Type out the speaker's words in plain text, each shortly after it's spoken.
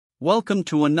welcome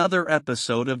to another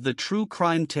episode of the True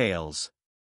Crime Tales.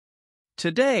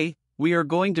 Today, we are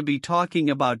going to be talking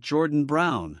about Jordan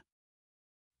Brown.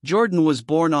 Jordan was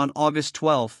born on August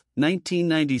 12,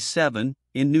 1997,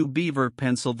 in New Beaver,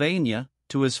 Pennsylvania,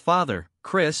 to his father,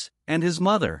 Chris, and his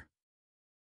mother.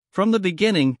 From the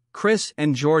beginning, Chris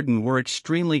and Jordan were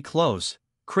extremely close.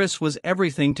 Chris was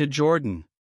everything to Jordan.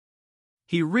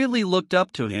 He really looked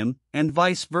up to him, and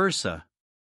vice versa.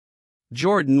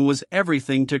 Jordan was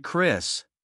everything to Chris.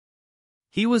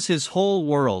 He was his whole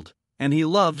world, and he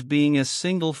loved being a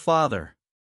single father.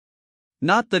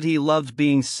 Not that he loved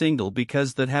being single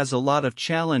because that has a lot of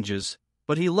challenges,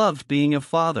 but he loved being a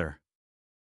father.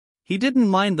 He didn't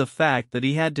mind the fact that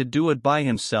he had to do it by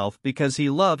himself because he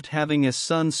loved having a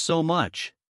son so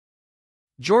much.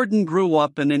 Jordan grew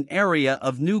up in an area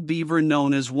of New Beaver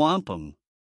known as Wampum.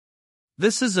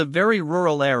 This is a very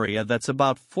rural area that's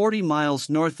about 40 miles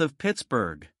north of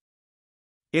Pittsburgh.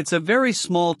 It's a very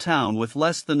small town with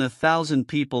less than 1,000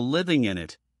 people living in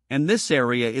it, and this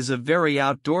area is a very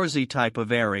outdoorsy type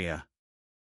of area.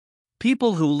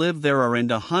 People who live there are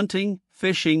into hunting,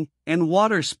 fishing, and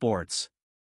water sports.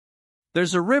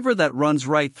 There's a river that runs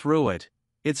right through it.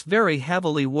 It's very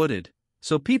heavily wooded,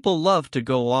 so people love to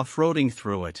go off-roading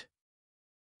through it.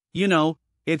 You know,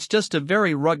 it's just a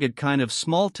very rugged kind of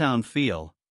small-town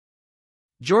feel.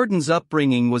 Jordan's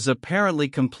upbringing was apparently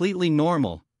completely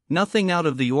normal, nothing out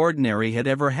of the ordinary had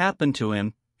ever happened to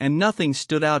him, and nothing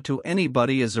stood out to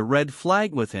anybody as a red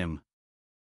flag with him.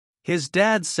 His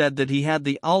dad said that he had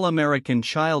the all-American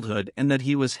childhood and that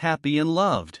he was happy and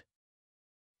loved.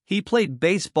 He played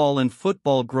baseball and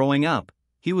football growing up.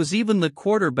 He was even the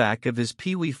quarterback of his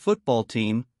Pee-wee football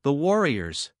team, the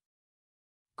Warriors.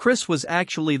 Chris was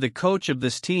actually the coach of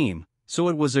this team, so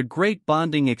it was a great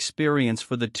bonding experience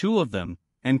for the two of them,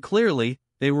 and clearly,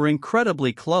 they were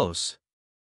incredibly close.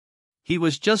 He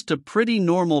was just a pretty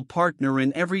normal partner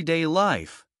in everyday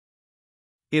life.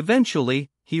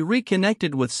 Eventually, he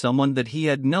reconnected with someone that he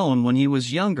had known when he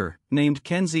was younger, named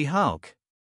Kenzie Houck.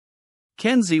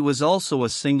 Kenzie was also a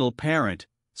single parent,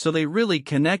 so they really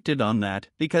connected on that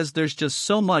because there's just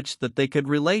so much that they could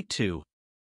relate to.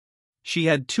 She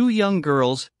had two young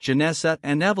girls, Janessa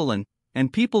and Evelyn,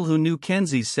 and people who knew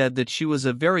Kenzie said that she was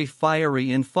a very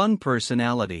fiery and fun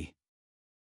personality.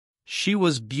 She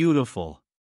was beautiful.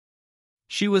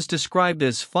 She was described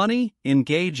as funny,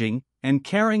 engaging, and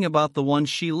caring about the one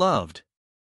she loved.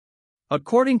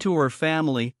 According to her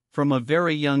family, from a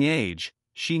very young age,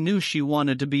 she knew she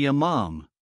wanted to be a mom.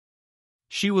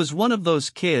 She was one of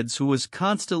those kids who was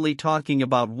constantly talking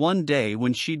about one day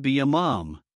when she'd be a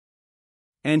mom.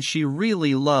 And she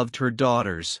really loved her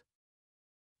daughters.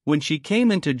 When she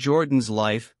came into Jordan's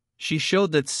life, she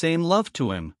showed that same love to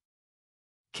him.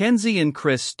 Kenzie and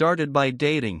Chris started by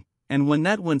dating, and when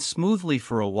that went smoothly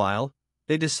for a while,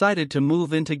 they decided to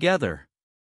move in together.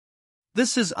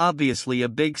 This is obviously a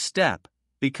big step,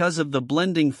 because of the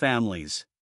blending families.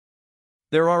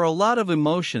 There are a lot of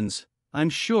emotions, I'm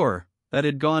sure, that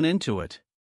had gone into it.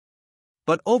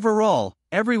 But overall,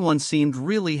 everyone seemed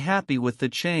really happy with the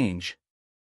change.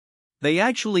 They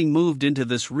actually moved into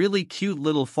this really cute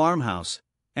little farmhouse,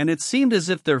 and it seemed as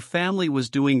if their family was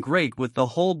doing great with the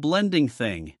whole blending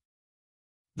thing.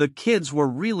 The kids were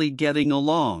really getting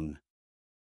along.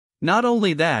 Not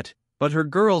only that, but her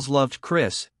girls loved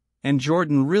Chris, and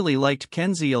Jordan really liked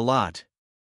Kenzie a lot.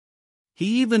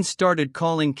 He even started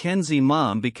calling Kenzie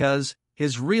Mom because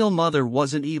his real mother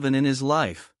wasn't even in his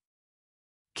life.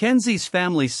 Kenzie's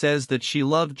family says that she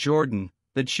loved Jordan,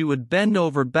 that she would bend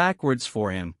over backwards for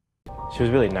him. She was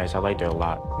really nice. I liked her a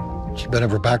lot. She bent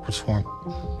over backwards for him.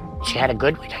 She had a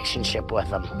good relationship with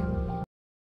him.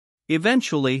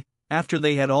 Eventually, after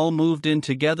they had all moved in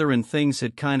together and things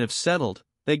had kind of settled,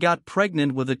 they got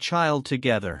pregnant with a child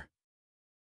together.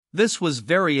 This was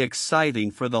very exciting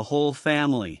for the whole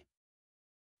family.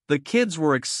 The kids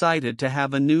were excited to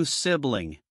have a new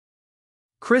sibling.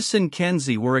 Chris and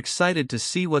Kenzie were excited to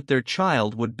see what their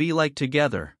child would be like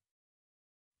together.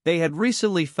 They had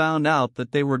recently found out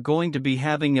that they were going to be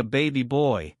having a baby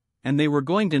boy, and they were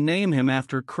going to name him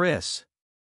after Chris.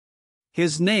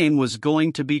 His name was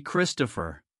going to be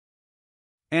Christopher.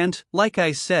 And, like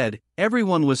I said,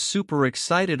 everyone was super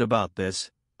excited about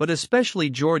this, but especially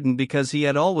Jordan because he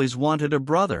had always wanted a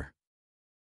brother.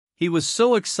 He was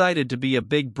so excited to be a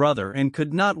big brother and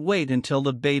could not wait until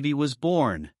the baby was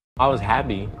born. I was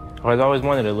happy. I always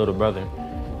wanted a little brother.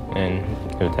 And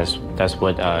that's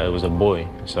what, it was a boy,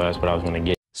 so that's what I was going to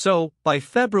get. So, by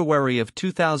February of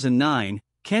 2009,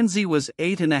 Kenzie was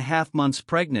 8.5 months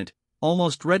pregnant,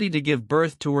 almost ready to give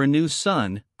birth to her new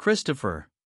son, Christopher.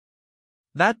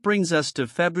 That brings us to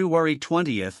February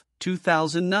 20th,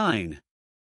 2009.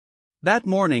 That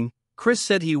morning, Chris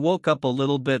said he woke up a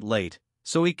little bit late,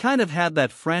 so he kind of had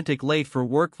that frantic late for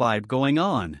work vibe going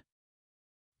on.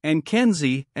 And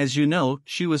Kenzie, as you know,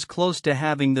 she was close to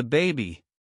having the baby.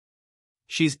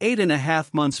 She's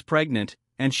 8.5 months pregnant,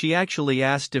 and she actually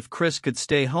asked if Chris could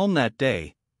stay home that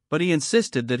day, but he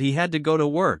insisted that he had to go to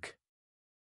work.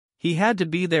 He had to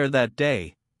be there that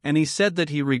day, and he said that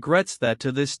he regrets that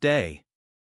to this day.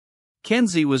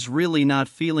 Kenzie was really not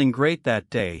feeling great that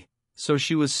day, so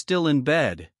she was still in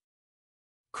bed.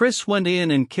 Chris went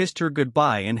in and kissed her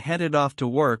goodbye and headed off to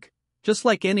work, just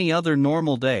like any other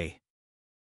normal day.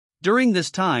 During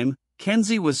this time,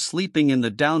 Kenzie was sleeping in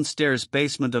the downstairs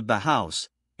basement of the house,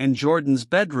 and Jordan's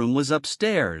bedroom was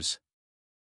upstairs.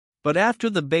 But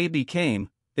after the baby came,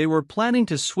 they were planning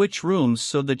to switch rooms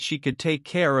so that she could take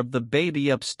care of the baby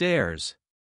upstairs.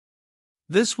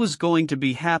 This was going to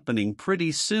be happening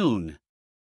pretty soon.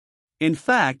 In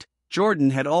fact,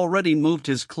 Jordan had already moved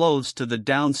his clothes to the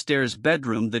downstairs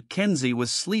bedroom that Kenzie was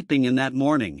sleeping in that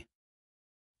morning.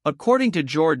 According to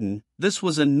Jordan, this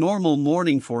was a normal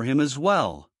morning for him as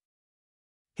well.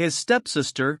 His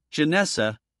stepsister,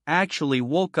 Janessa, actually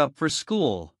woke up for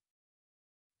school.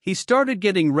 He started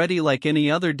getting ready like any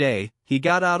other day. He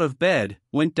got out of bed,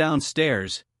 went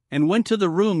downstairs, and went to the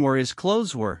room where his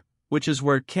clothes were, which is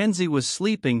where Kenzie was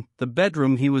sleeping, the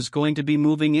bedroom he was going to be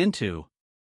moving into.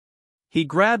 He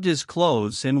grabbed his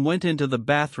clothes and went into the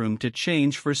bathroom to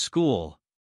change for school.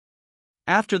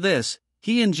 After this,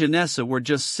 he and Janessa were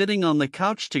just sitting on the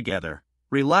couch together,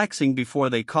 relaxing before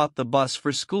they caught the bus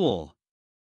for school.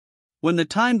 When the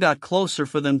time got closer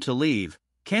for them to leave,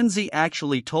 Kenzie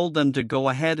actually told them to go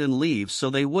ahead and leave so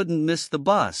they wouldn't miss the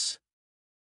bus.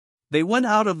 They went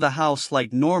out of the house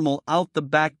like normal, out the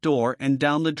back door and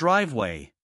down the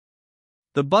driveway.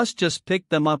 The bus just picked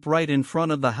them up right in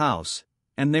front of the house,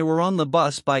 and they were on the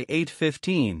bus by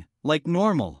 8:15, like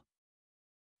normal.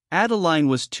 Adeline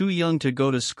was too young to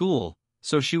go to school,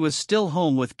 so she was still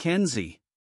home with Kenzie.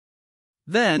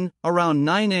 Then, around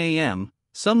 9 a.m.,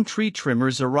 some tree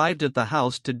trimmers arrived at the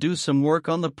house to do some work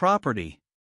on the property.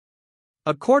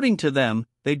 According to them,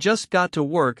 they just got to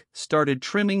work, started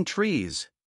trimming trees.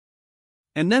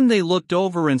 And then they looked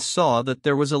over and saw that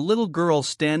there was a little girl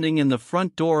standing in the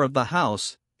front door of the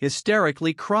house,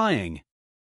 hysterically crying.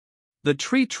 The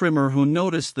tree trimmer who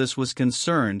noticed this was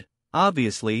concerned,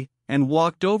 obviously, and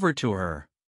walked over to her.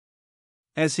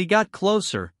 As he got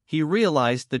closer, he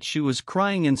realized that she was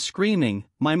crying and screaming,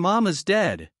 "My mom is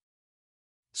dead."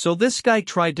 So this guy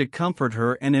tried to comfort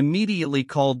her and immediately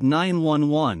called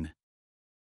 911.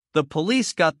 The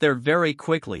police got there very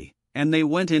quickly, and they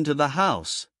went into the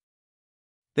house.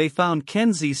 They found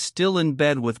Kenzie still in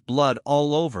bed with blood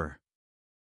all over.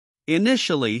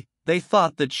 Initially, they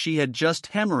thought that she had just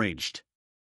hemorrhaged.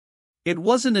 It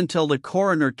wasn't until the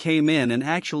coroner came in and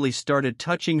actually started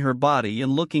touching her body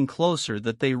and looking closer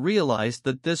that they realized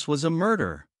that this was a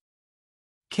murder.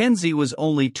 Kenzie was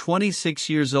only 26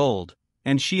 years old,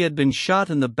 and she had been shot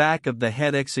in the back of the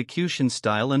head execution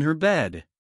style in her bed.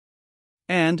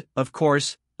 And, of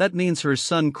course, that means her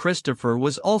son Christopher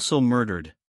was also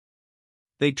murdered.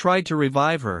 They tried to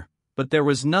revive her, but there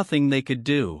was nothing they could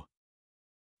do.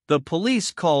 The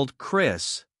police called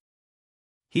Chris.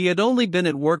 He had only been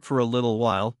at work for a little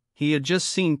while. He had just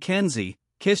seen Kenzie,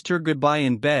 kissed her goodbye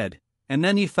in bed, and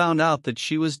then he found out that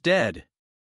she was dead.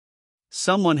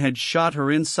 Someone had shot her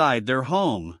inside their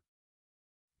home.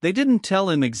 They didn't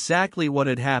tell him exactly what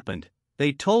had happened.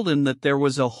 They told him that there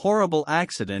was a horrible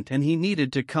accident and he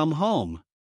needed to come home.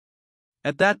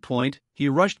 At that point, he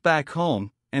rushed back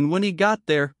home, and when he got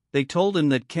there, they told him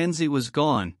that Kenzie was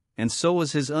gone, and so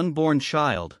was his unborn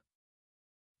child.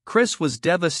 Chris was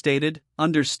devastated,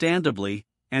 understandably,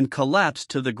 and collapsed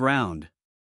to the ground.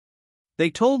 They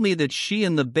told me that she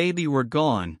and the baby were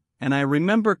gone, and I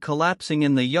remember collapsing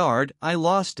in the yard. I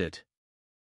lost it.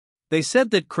 They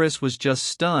said that Chris was just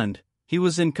stunned. He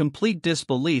was in complete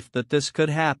disbelief that this could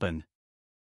happen.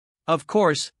 Of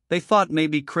course, they thought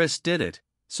maybe Chris did it,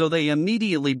 so they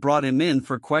immediately brought him in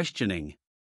for questioning.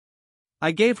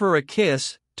 I gave her a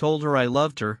kiss, told her I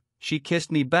loved her, she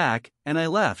kissed me back, and I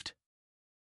left.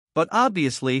 But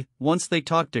obviously, once they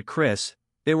talked to Chris,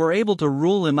 they were able to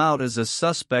rule him out as a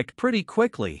suspect pretty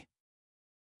quickly.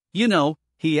 You know,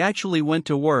 he actually went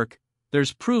to work.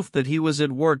 There's proof that he was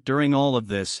at work during all of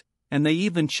this, and they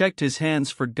even checked his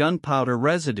hands for gunpowder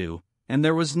residue, and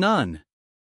there was none.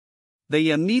 They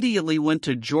immediately went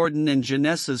to Jordan and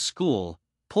Janessa's school,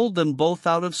 pulled them both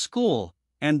out of school,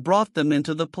 and brought them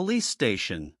into the police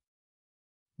station.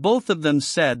 Both of them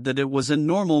said that it was a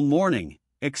normal morning,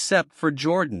 except for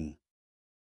Jordan.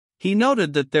 He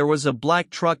noted that there was a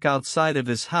black truck outside of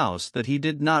his house that he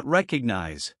did not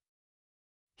recognize.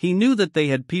 He knew that they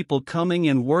had people coming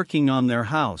and working on their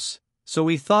house, so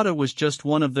he thought it was just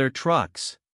one of their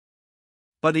trucks.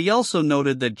 But he also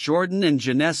noted that Jordan and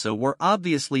Janessa were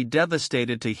obviously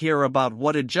devastated to hear about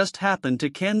what had just happened to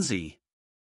Kenzie.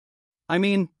 I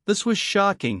mean, this was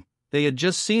shocking. They had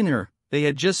just seen her, they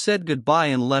had just said goodbye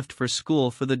and left for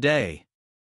school for the day.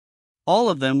 All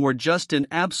of them were just in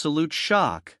absolute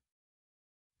shock.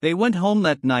 They went home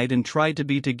that night and tried to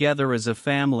be together as a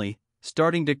family,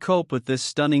 starting to cope with this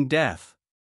stunning death.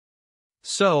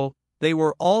 So, they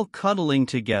were all cuddling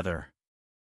together.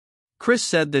 Chris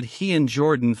said that he and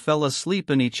Jordan fell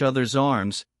asleep in each other's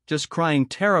arms, just crying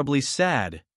terribly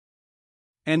sad.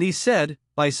 And he said,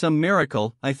 by some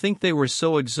miracle, I think they were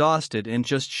so exhausted and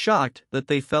just shocked that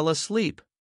they fell asleep.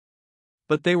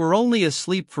 But they were only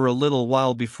asleep for a little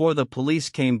while before the police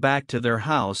came back to their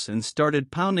house and started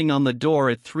pounding on the door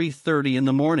at 3:30 in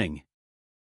the morning.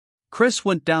 Chris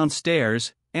went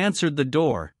downstairs, answered the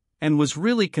door, and was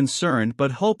really concerned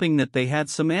but hoping that they had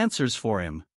some answers for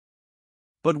him.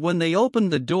 But when they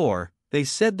opened the door, they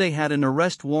said they had an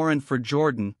arrest warrant for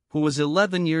Jordan, who was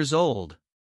 11 years old.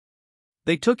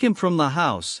 They took him from the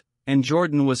house, and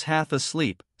Jordan was half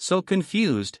asleep, so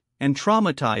confused and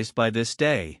traumatized by this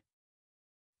day.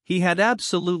 He had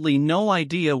absolutely no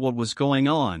idea what was going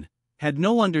on, had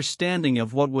no understanding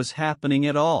of what was happening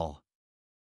at all.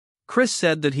 Chris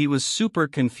said that he was super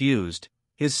confused.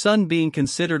 His son being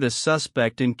considered a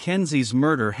suspect in Kenzie's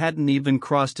murder hadn't even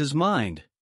crossed his mind.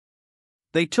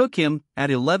 They took him, at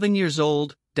 11 years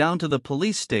old, down to the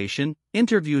police station,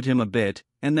 interviewed him a bit,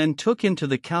 and then took him to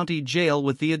the county jail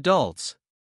with the adults.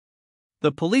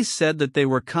 The police said that they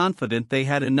were confident they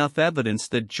had enough evidence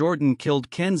that Jordan killed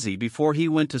Kenzie before he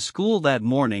went to school that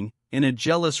morning, in a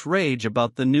jealous rage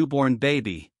about the newborn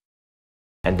baby.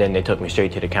 And then they took me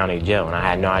straight to the county jail, and I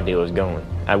had no idea where I was going.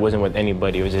 I wasn't with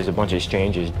anybody, it was just a bunch of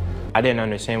strangers. I didn't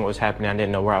understand what was happening, I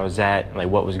didn't know where I was at, like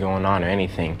what was going on or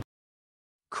anything.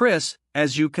 Chris,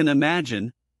 as you can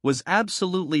imagine, was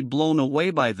absolutely blown away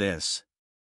by this.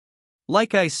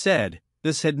 Like I said,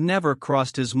 this had never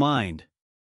crossed his mind.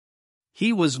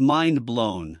 He was mind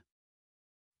blown.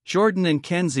 Jordan and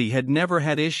Kenzie had never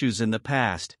had issues in the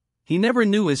past. He never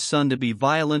knew his son to be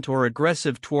violent or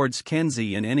aggressive towards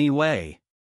Kenzie in any way.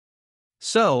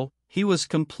 So, he was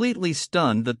completely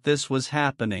stunned that this was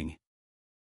happening.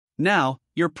 Now,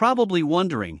 you're probably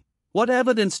wondering, what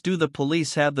evidence do the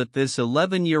police have that this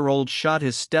 11-year-old shot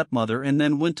his stepmother and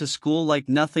then went to school like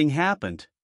nothing happened?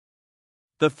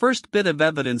 The first bit of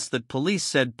evidence that police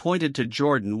said pointed to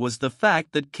Jordan was the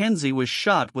fact that Kenzie was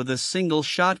shot with a single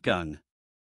shotgun.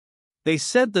 They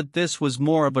said that this was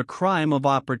more of a crime of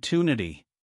opportunity.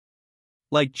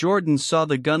 Like Jordan saw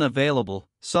the gun available,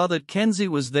 saw that Kenzie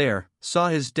was there, saw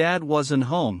his dad wasn't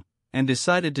home, and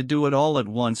decided to do it all at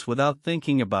once without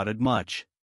thinking about it much.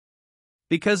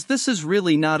 Because this is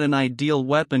really not an ideal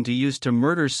weapon to use to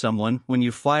murder someone. When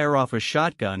you fire off a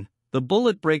shotgun, the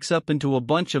bullet breaks up into a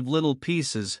bunch of little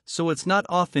pieces, so it's not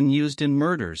often used in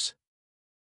murders.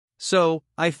 So,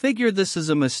 I figure this is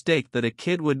a mistake that a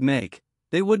kid would make.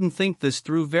 They wouldn't think this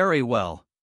through very well.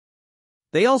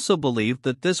 They also believed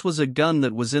that this was a gun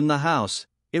that was in the house.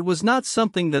 It was not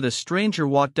something that a stranger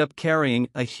walked up carrying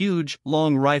a huge,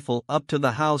 long rifle up to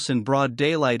the house in broad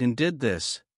daylight and did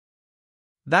this.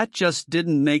 That just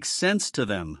didn't make sense to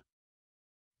them.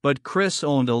 But Chris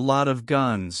owned a lot of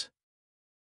guns.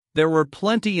 There were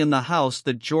plenty in the house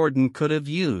that Jordan could have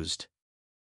used.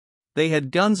 They had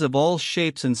guns of all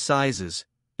shapes and sizes,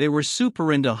 they were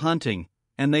super into hunting,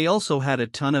 and they also had a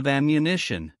ton of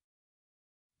ammunition.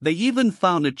 They even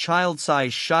found a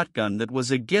child-sized shotgun that was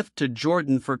a gift to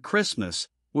Jordan for Christmas,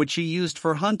 which he used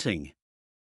for hunting.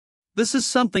 This is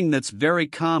something that's very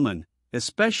common,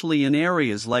 especially in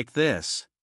areas like this.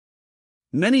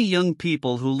 Many young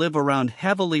people who live around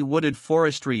heavily wooded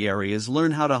forestry areas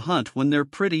learn how to hunt when they're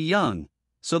pretty young,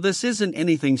 so this isn't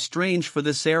anything strange for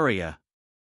this area.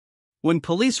 When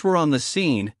police were on the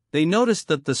scene, they noticed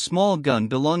that the small gun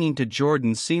belonging to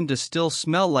Jordan seemed to still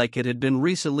smell like it had been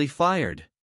recently fired.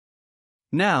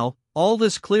 Now, all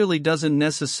this clearly doesn't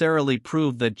necessarily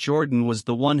prove that Jordan was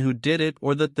the one who did it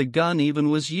or that the gun even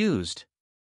was used.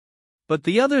 But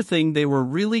the other thing they were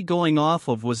really going off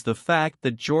of was the fact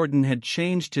that Jordan had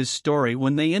changed his story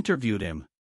when they interviewed him.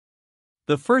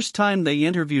 The first time they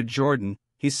interviewed Jordan,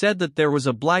 he said that there was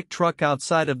a black truck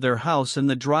outside of their house in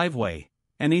the driveway,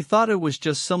 and he thought it was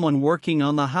just someone working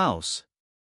on the house.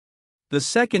 The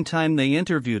second time they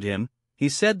interviewed him, he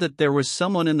said that there was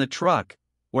someone in the truck,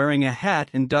 wearing a hat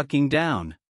and ducking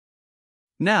down.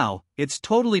 Now, it's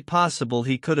totally possible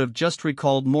he could have just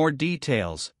recalled more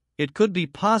details. It could be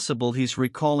possible he's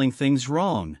recalling things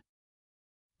wrong.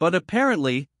 But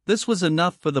apparently, this was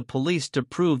enough for the police to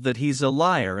prove that he's a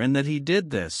liar and that he did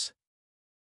this.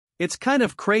 It's kind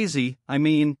of crazy. I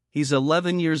mean, he's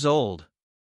 11 years old.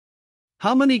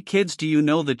 How many kids do you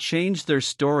know that change their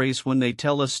stories when they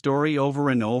tell a story over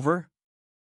and over?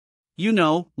 You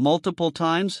know, multiple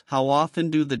times. How often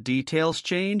do the details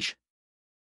change?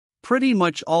 Pretty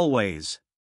much always.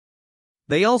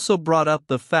 They also brought up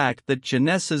the fact that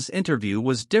Janessa's interview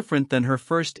was different than her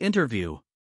first interview.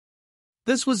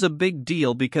 This was a big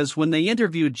deal because when they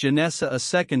interviewed Janessa a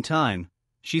second time,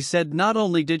 she said not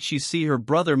only did she see her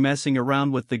brother messing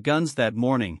around with the guns that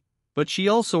morning, but she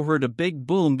also heard a big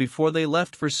boom before they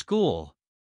left for school.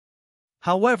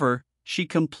 However, she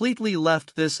completely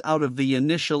left this out of the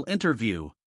initial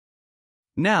interview.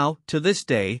 Now, to this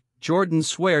day, Jordan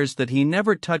swears that he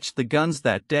never touched the guns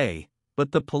that day,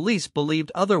 but the police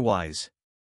believed otherwise.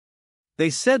 They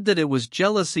said that it was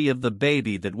jealousy of the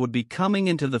baby that would be coming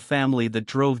into the family that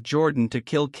drove Jordan to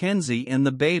kill Kenzie and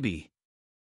the baby.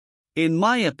 In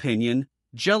my opinion,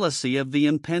 jealousy of the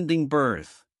impending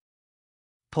birth.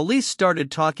 Police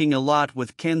started talking a lot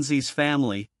with Kenzie's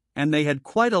family, and they had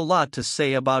quite a lot to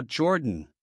say about Jordan.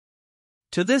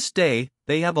 To this day,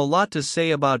 they have a lot to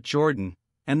say about Jordan,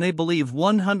 and they believe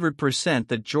 100%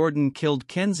 that Jordan killed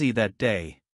Kenzie that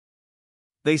day.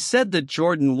 They said that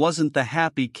Jordan wasn't the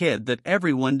happy kid that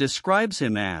everyone describes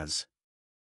him as.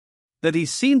 That he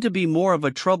seemed to be more of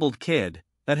a troubled kid,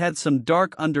 that had some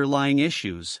dark underlying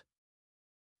issues.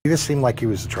 He just seemed like he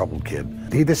was a troubled kid.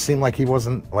 He just seemed like he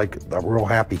wasn't like a real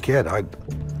happy kid. I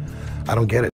don't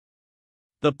get it.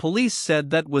 The police said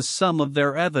that was some of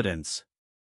their evidence.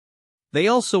 They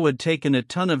also had taken a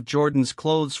ton of Jordan's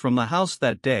clothes from the house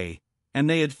that day, and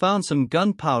they had found some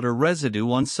gunpowder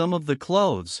residue on some of the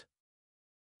clothes.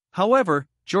 However,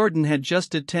 Jordan had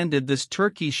just attended this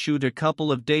turkey shoot a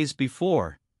couple of days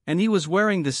before, and he was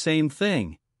wearing the same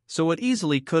thing, so it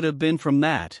easily could have been from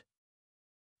that.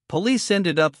 Police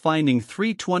ended up finding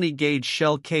 3 20-gauge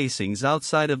shell casings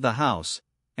outside of the house,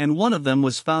 and one of them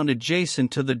was found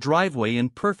adjacent to the driveway in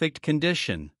perfect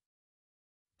condition.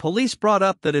 Police brought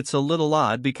up that it's a little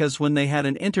odd because when they had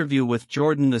an interview with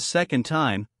Jordan the second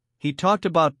time, he talked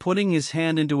about putting his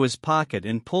hand into his pocket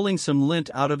and pulling some lint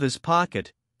out of his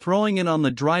pocket, throwing it on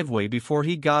the driveway before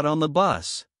he got on the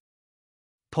bus.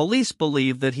 Police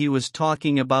believe that he was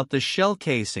talking about the shell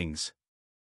casings.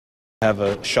 I have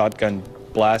a shotgun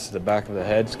blast at the back of the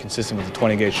head. It's consistent with a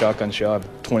 20-gauge shotgun shell.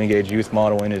 20-gauge youth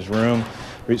model in his room.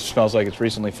 It smells like it's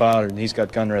recently fired, and he's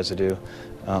got gun residue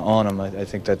on him. I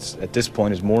think that's, at this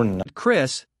point, is more than enough.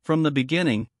 Chris, from the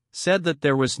beginning, said that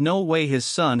there was no way his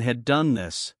son had done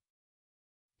this.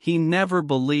 He never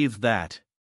believed that.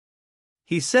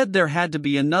 He said there had to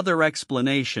be another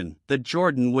explanation, that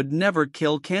Jordan would never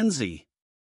kill Kenzie.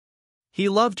 He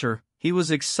loved her, he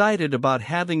was excited about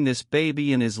having this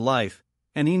baby in his life,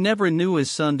 and he never knew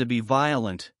his son to be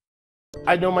violent.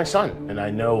 I know my son, and I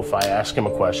know if I ask him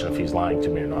a question if he's lying to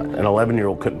me or not. An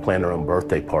 11-year-old couldn't plan their own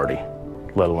birthday party,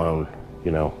 let alone,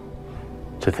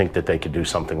 to think that they could do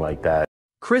something like that.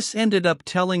 Chris ended up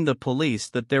telling the police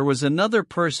that there was another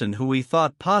person who he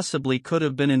thought possibly could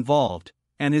have been involved,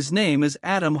 and his name is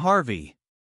Adam Harvey.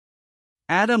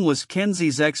 Adam was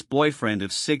Kenzie's ex-boyfriend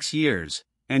of 6 years,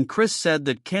 and Chris said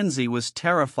that Kenzie was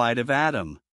terrified of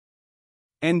Adam.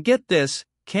 And get this,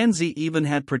 Kenzie even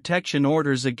had protection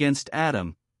orders against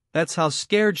Adam, that's how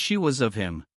scared she was of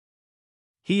him.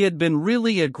 He had been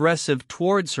really aggressive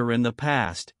towards her in the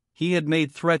past, he had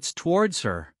made threats towards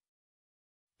her.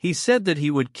 He said that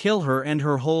he would kill her and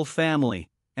her whole family,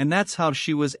 and that's how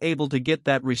she was able to get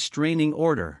that restraining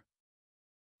order.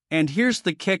 And here's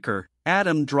the kicker,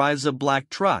 Adam drives a black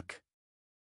truck.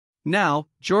 Now,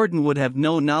 Jordan would have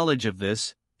no knowledge of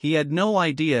this, he had no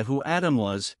idea who Adam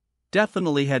was,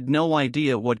 definitely had no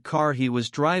idea what car he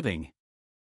was driving.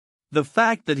 The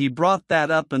fact that he brought that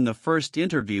up in the first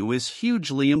interview is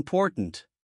hugely important.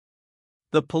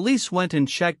 The police went and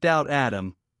checked out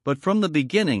Adam, but from the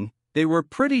beginning, they were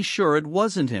pretty sure it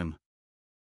wasn't him.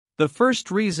 The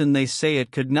first reason they say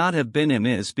it could not have been him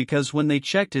is because when they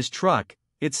checked his truck,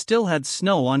 it still had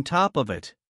snow on top of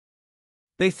it.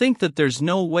 They think that there's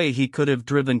no way he could have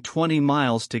driven 20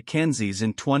 miles to Kenzie's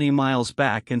and 20 miles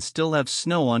back and still have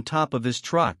snow on top of his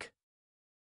truck.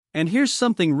 And here's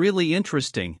something really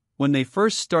interesting, when they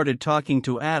first started talking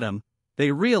to Adam,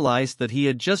 they realized that he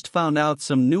had just found out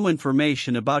some new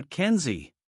information about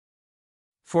Kenzie.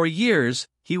 For years,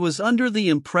 he was under the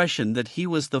impression that he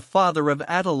was the father of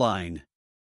Adeline.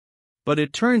 But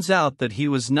it turns out that he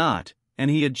was not,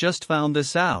 and he had just found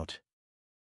this out.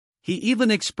 He even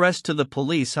expressed to the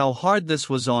police how hard this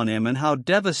was on him and how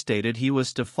devastated he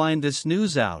was to find this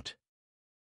news out.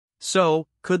 So,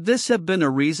 could this have been a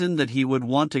reason that he would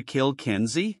want to kill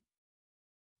Kenzie?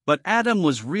 But Adam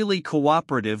was really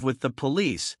cooperative with the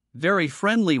police, very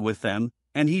friendly with them,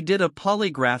 and he did a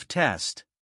polygraph test.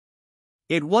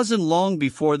 It wasn't long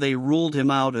before they ruled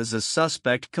him out as a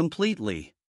suspect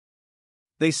completely.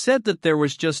 They said that there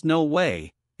was just no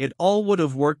way it all would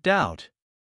have worked out.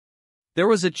 There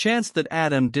was a chance that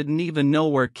Adam didn't even know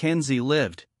where Kenzie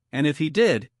lived, and if he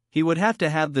did, he would have to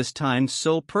have this timed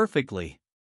so perfectly.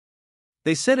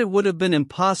 They said it would have been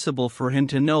impossible for him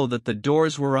to know that the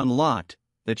doors were unlocked,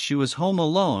 that she was home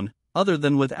alone, other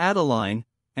than with Adeline,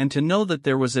 and to know that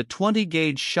there was a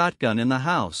 20-gauge shotgun in the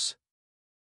house.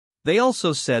 They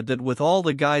also said that with all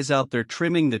the guys out there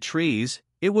trimming the trees,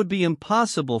 it would be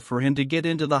impossible for him to get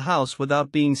into the house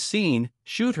without being seen,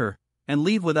 shoot her, and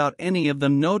leave without any of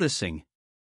them noticing.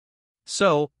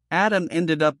 So, Adam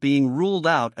ended up being ruled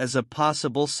out as a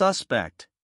possible suspect.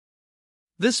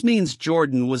 This means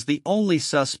Jordan was the only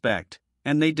suspect,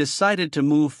 and they decided to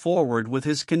move forward with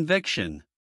his conviction.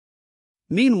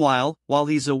 Meanwhile, while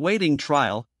he's awaiting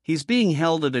trial, he's being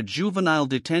held at a juvenile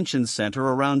detention center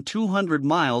around 200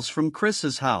 miles from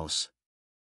Chris's house.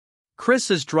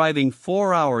 Chris is driving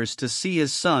 4 hours to see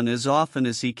his son as often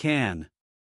as he can.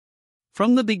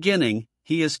 From the beginning,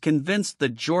 he is convinced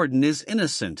that Jordan is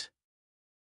innocent.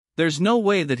 There's no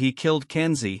way that he killed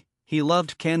Kenzie. He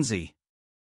loved Kenzie.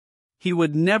 He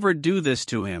would never do this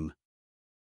to him.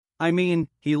 I mean,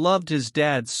 he loved his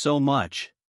dad so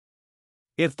much.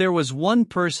 If there was one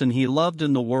person he loved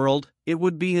in the world, it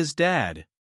would be his dad.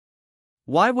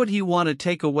 Why would he want to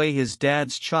take away his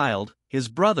dad's child, his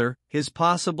brother, his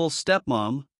possible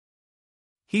stepmom?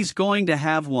 He's going to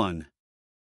have one.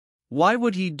 Why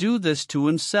would he do this to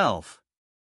himself?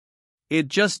 It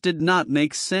just did not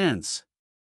make sense.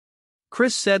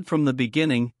 Chris said from the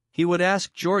beginning, he would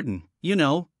ask Jordan,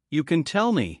 you can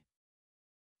tell me.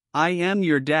 I am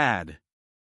your dad.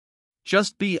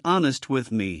 Just be honest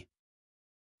with me.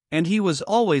 And he was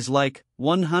always like,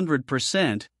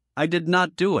 100%, I did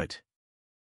not do it.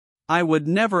 I would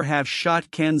never have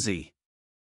shot Kenzie.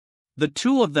 The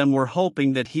two of them were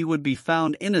hoping that he would be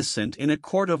found innocent in a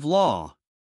court of law.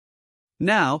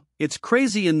 Now, it's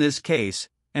crazy in this case,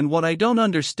 and what I don't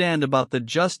understand about the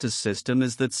justice system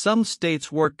is that some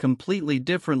states work completely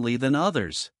differently than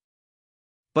others.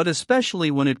 But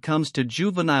especially when it comes to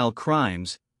juvenile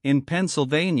crimes, in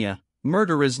Pennsylvania,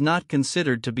 murder is not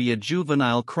considered to be a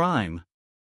juvenile crime.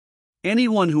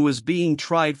 Anyone who is being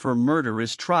tried for murder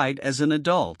is tried as an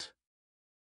adult.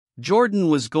 Jordan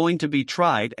was going to be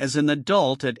tried as an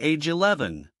adult at age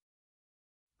 11.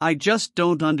 I just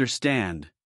don't understand.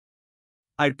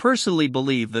 I personally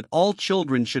believe that all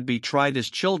children should be tried as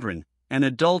children, and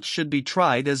adults should be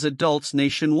tried as adults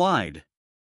nationwide.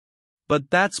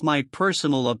 But that's my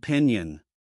personal opinion.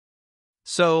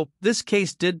 So, this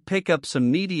case did pick up some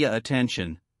media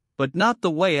attention, but not the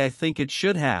way I think it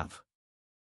should have.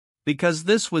 Because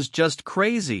this was just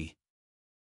crazy.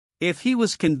 If he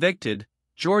was convicted,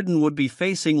 Jordan would be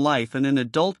facing life in an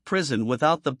adult prison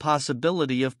without the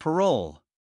possibility of parole.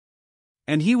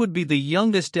 And he would be the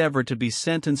youngest ever to be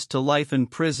sentenced to life in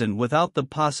prison without the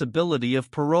possibility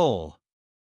of parole.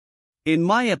 In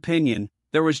my opinion,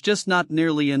 there was just not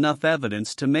nearly enough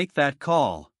evidence to make that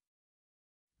call.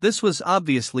 This was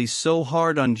obviously so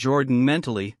hard on Jordan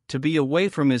mentally, to be away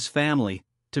from his family,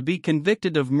 to be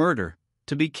convicted of murder,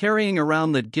 to be carrying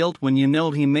around that guilt when you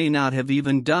know he may not have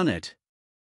even done it.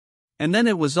 And then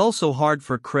it was also hard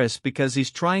for Chris because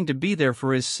he's trying to be there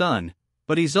for his son,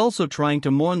 but he's also trying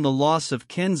to mourn the loss of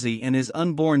Kenzie and his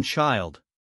unborn child.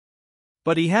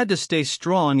 But he had to stay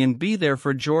strong and be there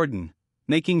for Jordan,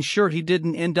 making sure he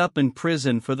didn't end up in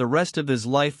prison for the rest of his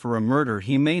life for a murder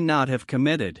he may not have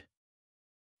committed.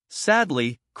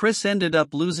 Sadly, Chris ended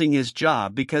up losing his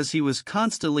job because he was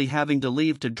constantly having to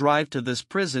leave to drive to this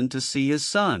prison to see his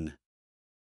son.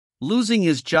 Losing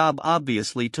his job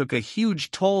obviously took a huge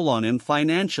toll on him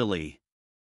financially.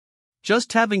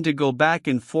 Just having to go back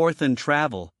and forth and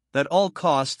travel, that all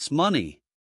costs money.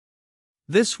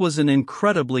 This was an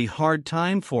incredibly hard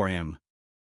time for him.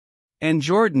 And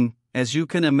Jordan, as you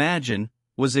can imagine,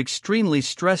 was extremely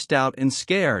stressed out and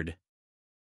scared.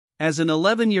 As an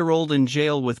 11-year-old in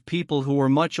jail with people who were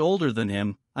much older than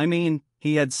him,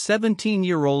 he had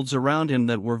 17-year-olds around him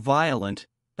that were violent,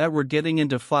 that were getting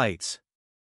into fights.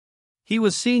 He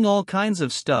was seeing all kinds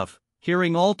of stuff,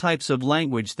 hearing all types of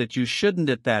language that you shouldn't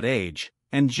at that age,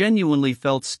 and genuinely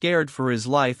felt scared for his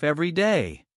life every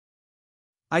day.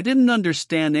 I didn't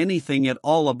understand anything at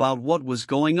all about what was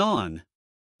going on.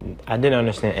 I didn't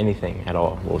understand anything at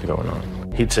all what was going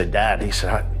on. He'd say, Dad, he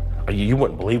said, you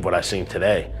wouldn't believe what I seen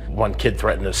today. One kid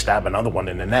threatened to stab another one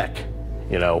in the neck,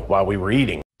 while we were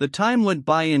eating. The time went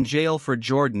by in jail for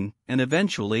Jordan, and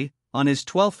eventually, on his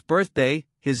 12th birthday,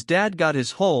 his dad got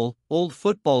his whole old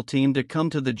football team to come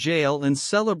to the jail and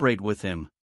celebrate with him.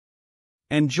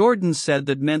 And Jordan said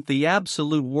that meant the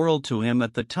absolute world to him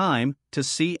at the time, to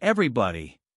see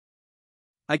everybody.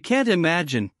 I can't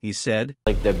imagine, he said.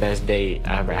 Like the best day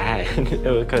I ever had.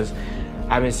 Because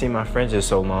I haven't seen my friends in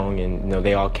so long, and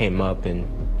they all came up and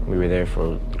we were there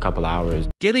for a couple hours.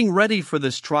 Getting ready for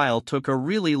this trial took a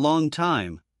really long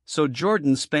time, so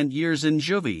Jordan spent years in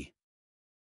juvie.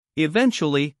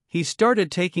 Eventually, he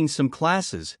started taking some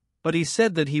classes, but he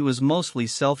said that he was mostly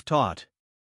self-taught.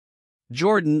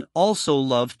 Jordan also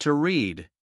loved to read.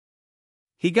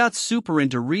 He got super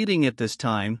into reading at this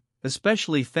time,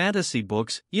 especially fantasy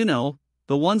books, the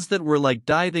ones that were like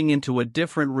diving into a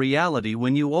different reality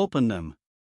when you open them.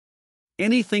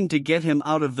 Anything to get him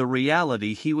out of the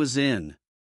reality he was in.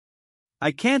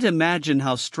 I can't imagine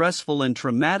how stressful and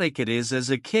traumatic it is as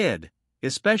a kid,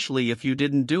 especially if you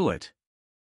didn't do it.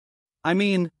 I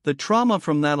mean, the trauma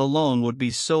from that alone would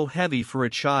be so heavy for a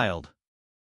child.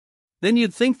 Then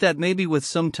you'd think that maybe with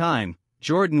some time,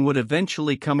 Jordan would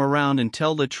eventually come around and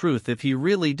tell the truth if he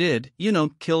really did,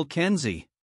 kill Kenzie.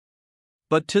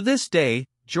 But to this day,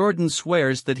 Jordan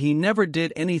swears that he never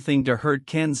did anything to hurt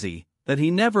Kenzie, that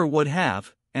he never would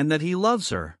have, and that he loves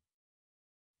her.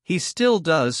 He still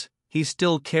does, he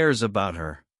still cares about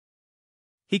her.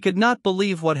 He could not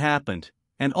believe what happened,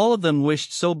 and all of them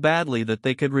wished so badly that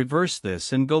they could reverse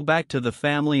this and go back to the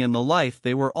family and the life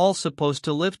they were all supposed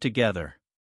to live together.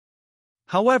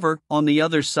 However, on the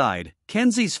other side,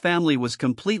 Kenzie's family was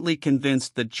completely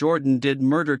convinced that Jordan did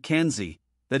murder Kenzie,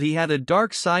 that he had a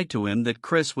dark side to him that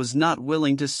Chris was not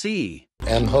willing to see.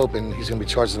 I'm hoping he's going to be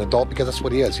charged as an adult because that's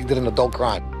what he is. He did an adult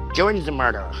crime. Jordan's a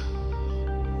murderer.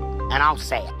 And I'll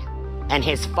say it. And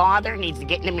his father needs to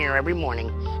get in the mirror every morning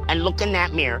and look in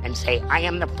that mirror and say, I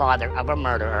am the father of a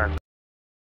murderer.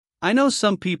 I know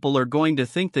some people are going to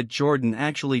think that Jordan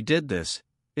actually did this.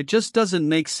 It just doesn't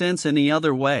make sense any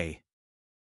other way.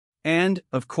 And,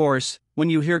 of course,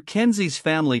 when you hear Kenzie's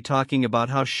family talking about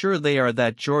how sure they are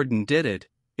that Jordan did it,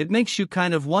 it makes you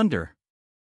kind of wonder.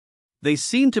 They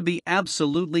seem to be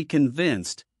absolutely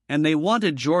convinced, and they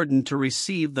wanted Jordan to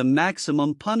receive the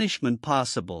maximum punishment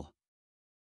possible.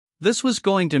 This was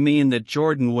going to mean that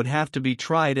Jordan would have to be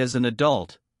tried as an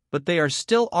adult, but they are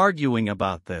still arguing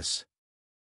about this.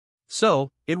 So,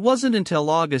 it wasn't until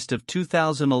August of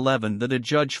 2011 that a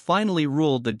judge finally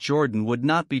ruled that Jordan would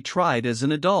not be tried as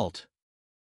an adult.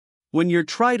 When you're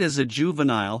tried as a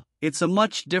juvenile, it's a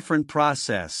much different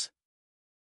process.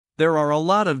 There are a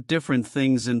lot of different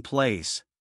things in place.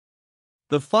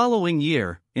 The following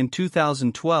year, in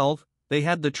 2012, they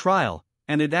had the trial,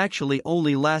 and it actually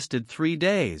only lasted 3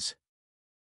 days.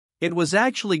 It was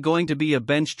actually going to be a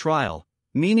bench trial,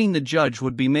 meaning the judge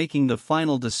would be making the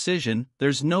final decision,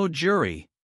 there's no jury.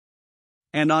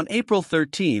 And on April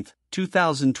 13,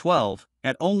 2012,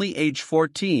 at only age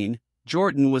 14,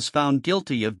 Jordan was found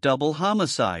guilty of double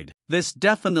homicide. This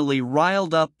definitely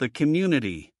riled up the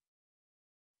community.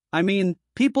 I mean,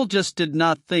 people just did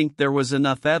not think there was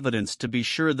enough evidence to be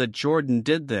sure that Jordan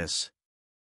did this.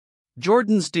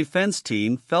 Jordan's defense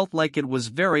team felt like it was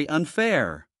very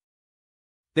unfair.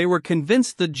 They were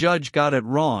convinced the judge got it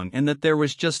wrong and that there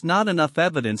was just not enough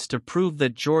evidence to prove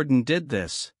that Jordan did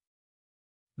this.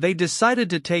 They decided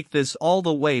to take this all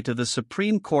the way to the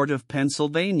Supreme Court of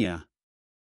Pennsylvania.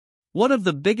 One of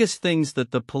the biggest things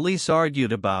that the police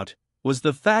argued about was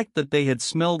the fact that they had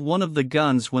smelled one of the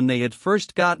guns when they had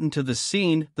first gotten to the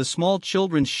scene, the small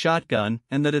children's shotgun,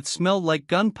 and that it smelled like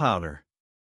gunpowder.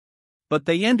 But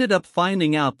they ended up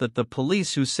finding out that the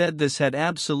police who said this had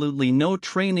absolutely no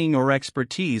training or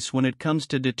expertise when it comes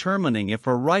to determining if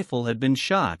a rifle had been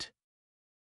shot.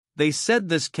 They said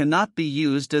this cannot be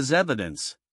used as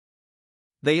evidence.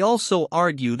 They also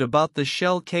argued about the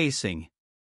shell casing.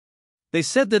 They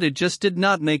said that it just did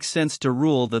not make sense to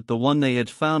rule that the one they had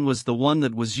found was the one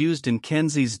that was used in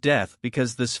Kenzie's death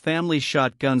because this family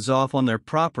shot guns off on their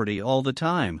property all the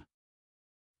time.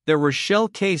 There were shell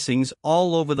casings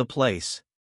all over the place.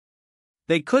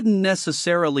 They couldn't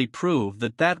necessarily prove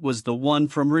that that was the one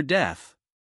from her death.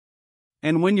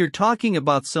 And when you're talking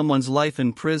about someone's life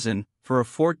in prison, for a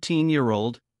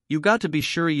 14-year-old, you got to be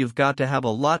sure you've got to have a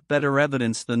lot better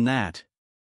evidence than that.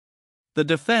 The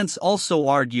defense also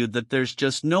argued that there's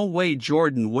just no way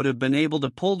Jordan would have been able to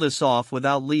pull this off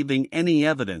without leaving any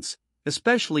evidence,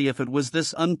 especially if it was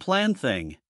this unplanned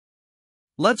thing.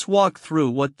 Let's walk through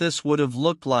what this would have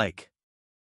looked like.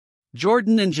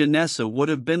 Jordan and Janessa would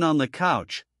have been on the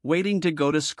couch, waiting to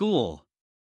go to school.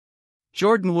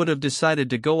 Jordan would have decided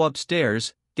to go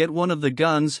upstairs, get one of the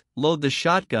guns, load the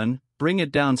shotgun, bring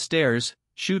it downstairs,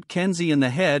 shoot Kenzie in the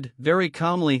head, very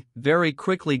calmly, very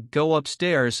quickly go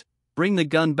upstairs, bring the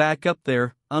gun back up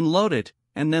there, unload it,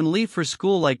 and then leave for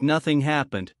school like nothing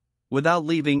happened, without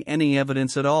leaving any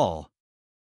evidence at all.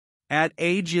 At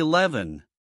age 11.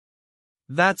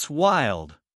 That's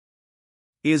wild.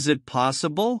 Is it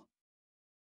possible?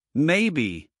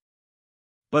 Maybe.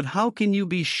 But how can you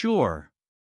be sure?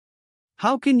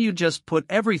 How can you just put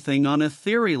everything on a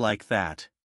theory like that?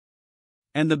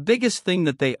 And the biggest thing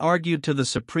that they argued to the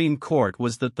Supreme Court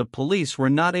was that the police were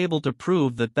not able to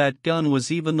prove that that gun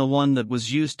was even the one that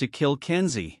was used to kill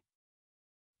Kenzie.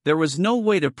 There was no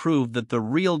way to prove that the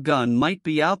real gun might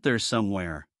be out there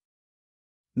somewhere.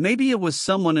 Maybe it was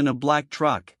someone in a black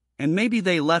truck, and maybe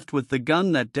they left with the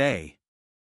gun that day.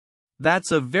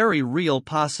 That's a very real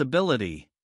possibility.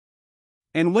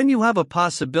 And when you have a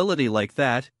possibility like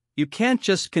that, you can't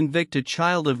just convict a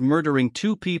child of murdering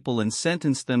 2 people and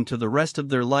sentence them to the rest of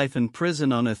their life in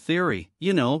prison on a theory,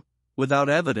 without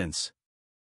evidence.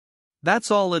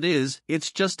 That's all it is,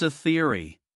 it's just a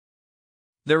theory.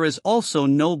 There is also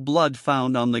no blood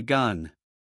found on the gun.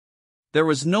 There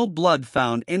was no blood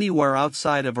found anywhere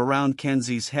outside of around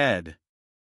Kenzie's head.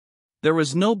 There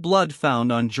was no blood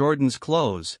found on Jordan's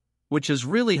clothes, which is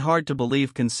really hard to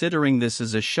believe considering this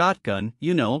is a shotgun,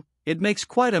 it makes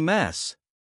quite a mess.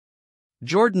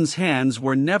 Jordan's hands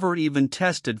were never even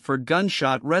tested for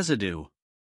gunshot residue.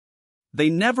 They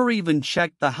never even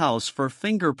checked the house for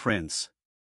fingerprints.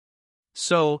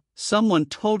 So, someone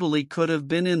totally could have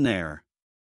been in there.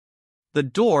 The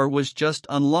door was just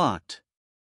unlocked.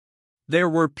 There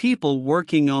were people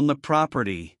working on the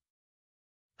property.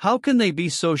 How can they be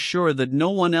so sure that no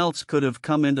one else could have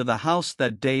come into the house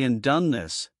that day and done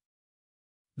this?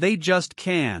 They just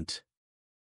can't.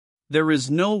 There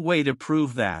is no way to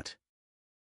prove that.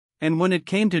 And when it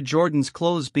came to Jordan's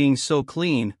clothes being so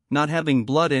clean, not having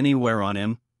blood anywhere on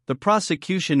him, the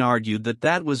prosecution argued that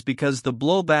that was because the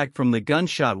blowback from the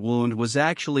gunshot wound was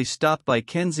actually stopped by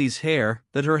Kenzie's hair,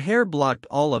 that her hair blocked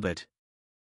all of it.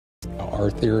 Our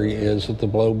theory is that the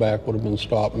blowback would have been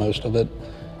stopped, most of it,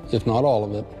 if not all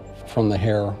of it, from the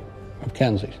hair of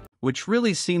Kenzie. Which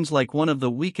really seems like one of the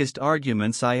weakest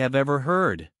arguments I have ever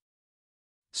heard.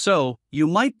 So, you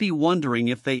might be wondering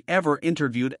if they ever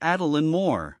interviewed Adeline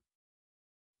Moore.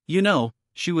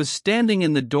 She was standing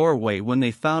in the doorway when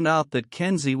they found out that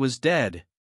Kenzie was dead.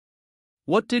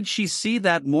 What did she see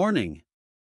that morning?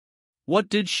 What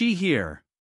did she hear?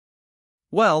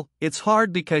 Well, it's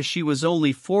hard because she was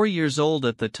only 4 years old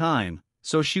at the time,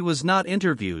 so she was not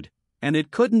interviewed, and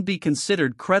it couldn't be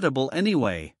considered credible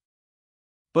anyway.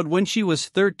 But when she was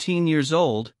 13 years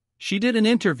old, she did an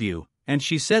interview, and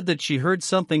she said that she heard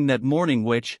something that morning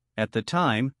which, at the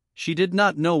time, she did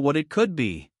not know what it could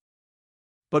be.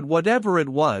 But whatever it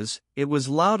was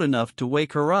loud enough to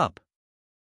wake her up.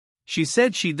 She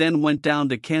said she then went down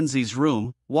to Kenzie's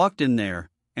room, walked in there,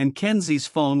 and Kenzie's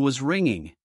phone was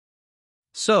ringing.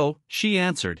 So, she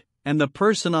answered, and the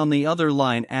person on the other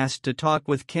line asked to talk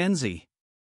with Kenzie.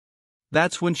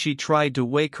 That's when she tried to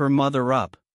wake her mother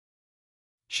up.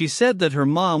 She said that her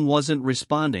mom wasn't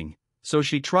responding, so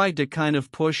she tried to kind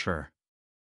of push her.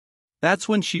 That's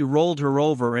when she rolled her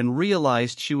over and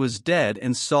realized she was dead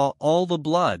and saw all the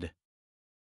blood.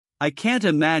 I can't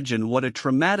imagine what a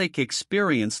traumatic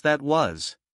experience that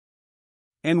was.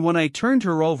 And when I turned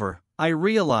her over, I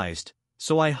realized,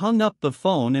 so I hung up the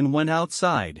phone and went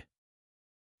outside.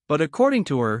 But according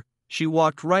to her, she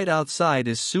walked right outside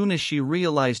as soon as she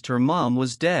realized her mom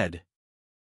was dead.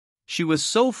 She was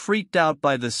so freaked out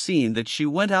by the scene that she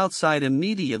went outside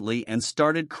immediately and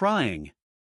started crying.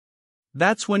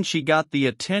 That's when she got the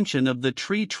attention of the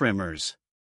tree trimmers.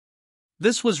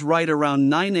 This was right around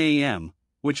 9 a.m.,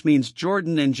 which means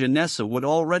Jordan and Janessa would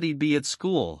already be at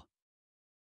school.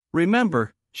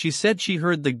 Remember, she said she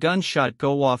heard the gunshot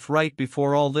go off right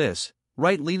before all this,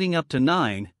 right leading up to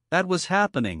 9, that was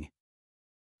happening.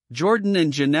 Jordan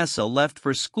and Janessa left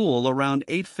for school around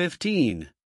 8:15.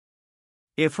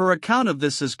 If her account of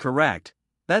this is correct,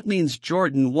 that means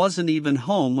Jordan wasn't even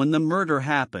home when the murder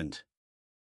happened.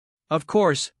 Of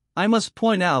course, I must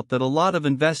point out that a lot of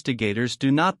investigators do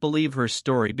not believe her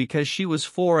story because she was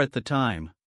 4 at the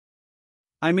time.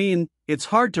 I mean,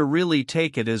 it's hard to really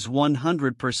take it as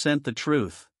 100% the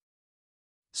truth.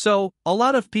 So, a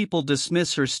lot of people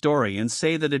dismiss her story and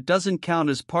say that it doesn't count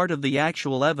as part of the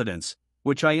actual evidence,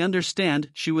 which I understand,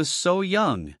 she was so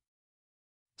young.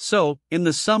 So, in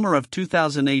the summer of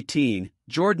 2018,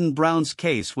 Jordan Brown's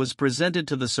case was presented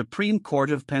to the Supreme Court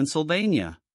of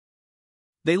Pennsylvania.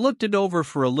 They looked it over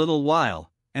for a little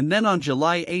while, and then on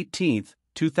July 18,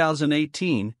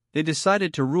 2018, they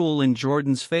decided to rule in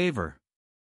Jordan's favor.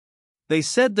 They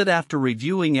said that after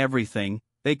reviewing everything,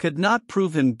 they could not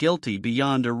prove him guilty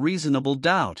beyond a reasonable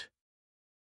doubt.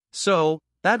 So,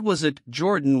 that was it,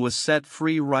 Jordan was set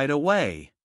free right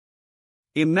away.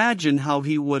 Imagine how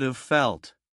he would have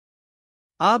felt.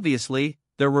 Obviously,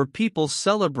 there were people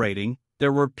celebrating,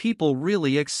 there were people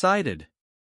really excited.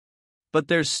 But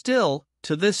there's still,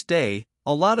 to this day,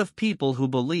 a lot of people who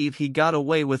believe he got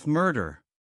away with murder.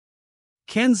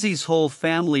 Kenzie's whole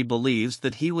family believes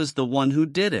that he was the one who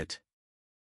did it.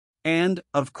 And,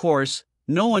 of course,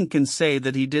 no one can say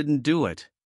that he didn't do it.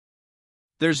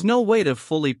 There's no way to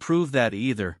fully prove that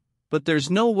either, but there's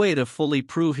no way to fully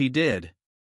prove he did.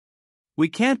 We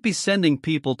can't be sending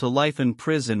people to life in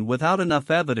prison without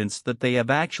enough evidence that they have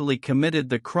actually committed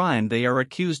the crime they are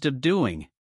accused of doing.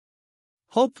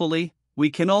 Hopefully, we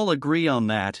can all agree on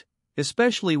that,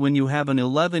 especially when you have an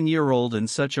 11-year-old in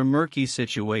such a murky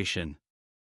situation.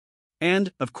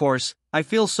 And, of course, I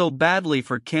feel so badly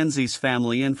for Kenzie's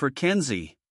family and for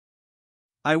Kenzie.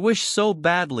 I wish so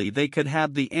badly they could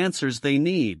have the answers they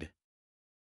need.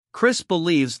 Chris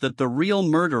believes that the real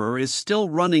murderer is still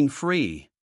running free.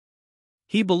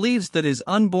 He believes that his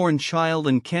unborn child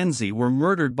and Kenzie were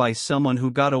murdered by someone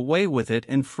who got away with it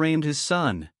and framed his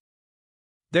son.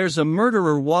 There's a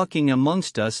murderer walking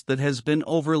amongst us that has been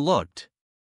overlooked.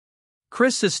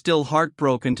 Chris is still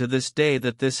heartbroken to this day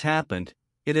that this happened.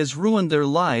 It has ruined their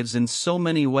lives in so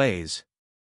many ways.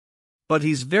 But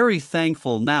he's very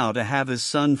thankful now to have his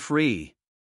son free.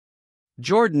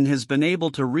 Jordan has been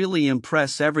able to really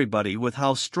impress everybody with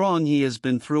how strong he has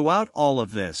been throughout all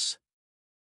of this.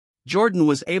 Jordan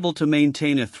was able to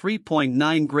maintain a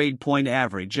 3.9 grade point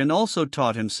average and also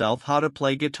taught himself how to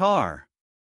play guitar.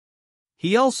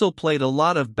 He also played a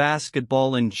lot of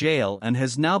basketball in jail and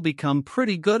has now become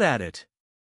pretty good at it.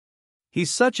 He's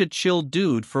such a chill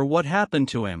dude for what happened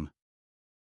to him.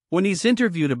 When he's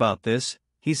interviewed about this,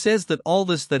 he says that all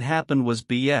this that happened was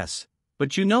BS,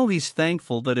 but you know he's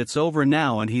thankful that it's over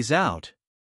now and he's out.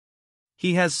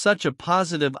 He has such a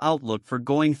positive outlook for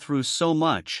going through so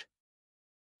much.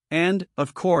 And,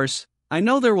 of course, I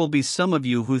know there will be some of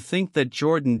you who think that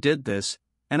Jordan did this,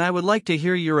 and I would like to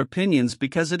hear your opinions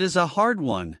because it is a hard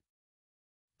one.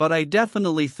 But I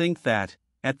definitely think that,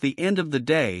 at the end of the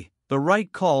day, the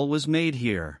right call was made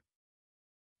here.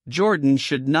 Jordan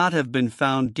should not have been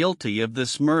found guilty of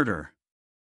this murder.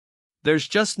 There's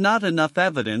just not enough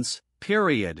evidence,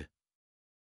 period.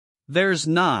 There's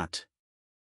not.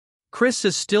 Chris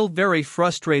is still very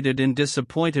frustrated and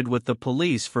disappointed with the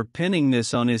police for pinning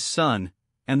this on his son,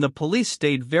 and the police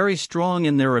stayed very strong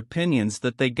in their opinions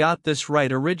that they got this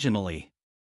right originally.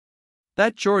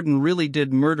 That Jordan really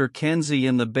did murder Kenzie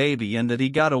and the baby and that he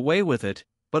got away with it,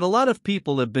 but a lot of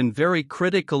people have been very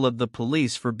critical of the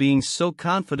police for being so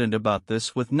confident about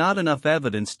this with not enough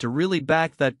evidence to really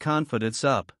back that confidence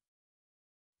up.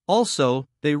 Also,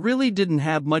 they really didn't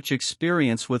have much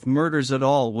experience with murders at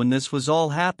all when this was all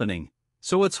happening,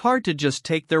 so it's hard to just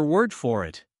take their word for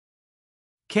it.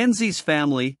 Kenzie's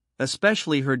family,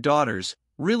 especially her daughters,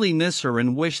 really miss her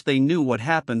and wish they knew what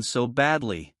happened so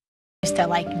badly. I used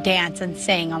to dance and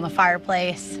sing on the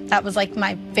fireplace. That was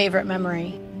my favorite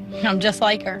memory. I'm just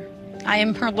like her. I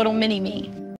am her little mini-me.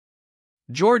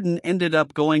 Jordan ended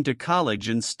up going to college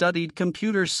and studied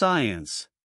computer science.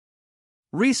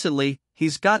 Recently,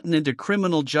 he's gotten into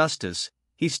criminal justice.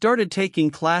 He started taking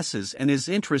classes and is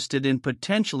interested in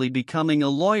potentially becoming a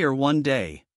lawyer one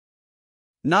day.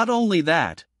 Not only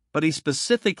that, but he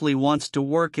specifically wants to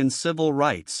work in civil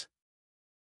rights.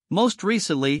 Most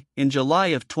recently, in July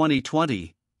of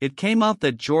 2020, it came out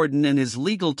that Jordan and his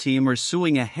legal team are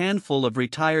suing a handful of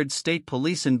retired state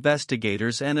police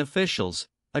investigators and officials,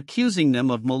 accusing them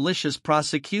of malicious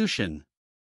prosecution.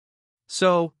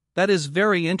 So, that is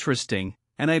very interesting,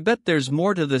 and I bet there's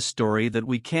more to this story that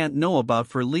we can't know about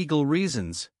for legal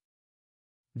reasons.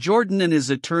 Jordan and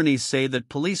his attorneys say that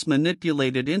police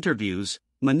manipulated interviews,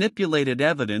 manipulated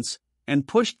evidence, and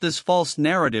pushed this false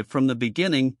narrative from the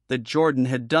beginning that Jordan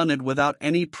had done it without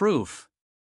any proof.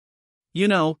 You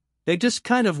know, they just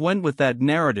kind of went with that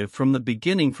narrative from the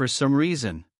beginning for some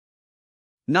reason.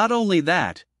 Not only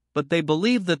that, but they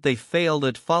believe that they failed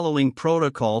at following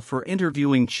protocol for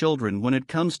interviewing children when it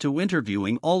comes to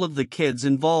interviewing all of the kids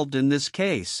involved in this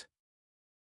case.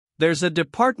 There's a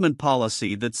department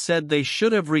policy that said they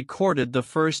should have recorded the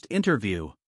first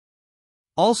interview.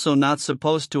 Also not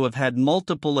supposed to have had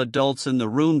multiple adults in the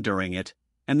room during it,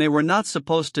 and they were not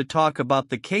supposed to talk about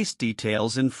the case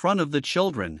details in front of the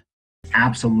children.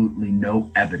 Absolutely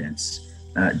no evidence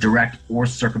direct or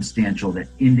circumstantial, that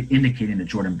indicating that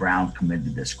Jordan Brown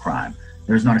committed this crime.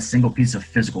 There's not a single piece of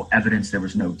physical evidence. There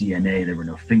was no DNA. There were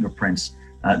no fingerprints.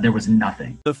 There was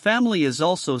nothing. The family is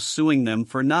also suing them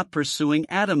for not pursuing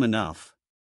Adam enough.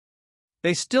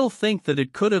 They still think that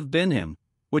it could have been him,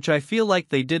 which I feel like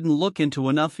they didn't look into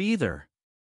enough either.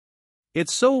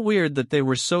 It's so weird that they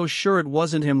were so sure it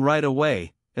wasn't him right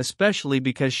away, especially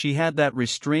because she had that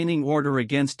restraining order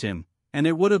against him, and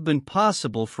it would have been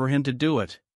possible for him to do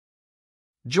it.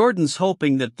 Jordan's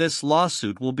hoping that this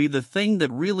lawsuit will be the thing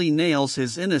that really nails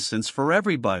his innocence for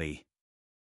everybody.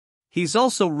 He's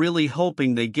also really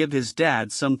hoping they give his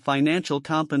dad some financial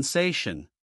compensation.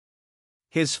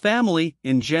 His family,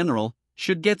 in general,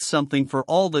 should get something for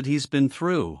all that he's been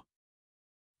through.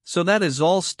 So that is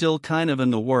all still kind of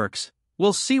in the works.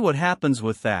 We'll see what happens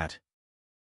with that.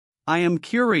 I am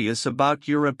curious about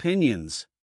your opinions.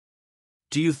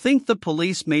 Do you think the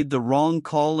police made the wrong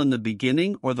call in the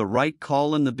beginning or the right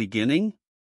call in the beginning?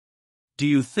 Do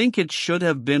you think it should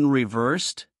have been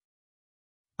reversed?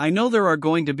 I know there are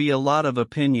going to be a lot of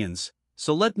opinions,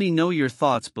 so let me know your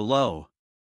thoughts below.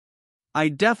 I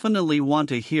definitely want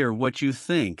to hear what you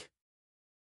think.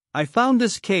 I found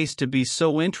this case to be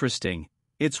so interesting.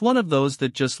 It's one of those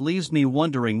that just leaves me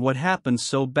wondering what happened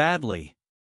so badly.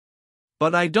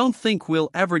 But I don't think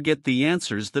we'll ever get the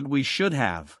answers that we should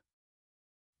have.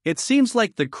 It seems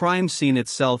like the crime scene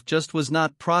itself just was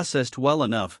not processed well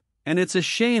enough, and it's a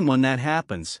shame when that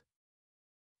happens.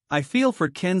 I feel for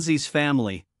Kenzie's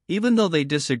family, even though they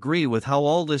disagree with how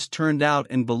all this turned out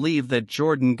and believe that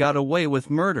Jordan got away with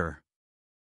murder.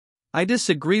 I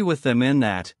disagree with them in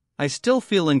that. I still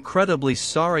feel incredibly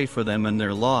sorry for them and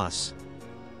their loss.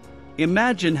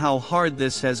 Imagine how hard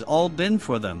this has all been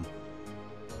for them.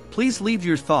 Please leave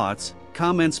your thoughts,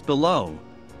 comments below.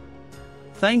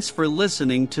 Thanks for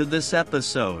listening to this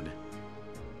episode.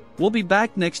 We'll be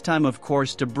back next time, of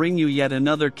course, to bring you yet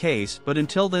another case, but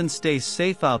until then, stay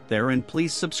safe out there and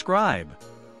please subscribe.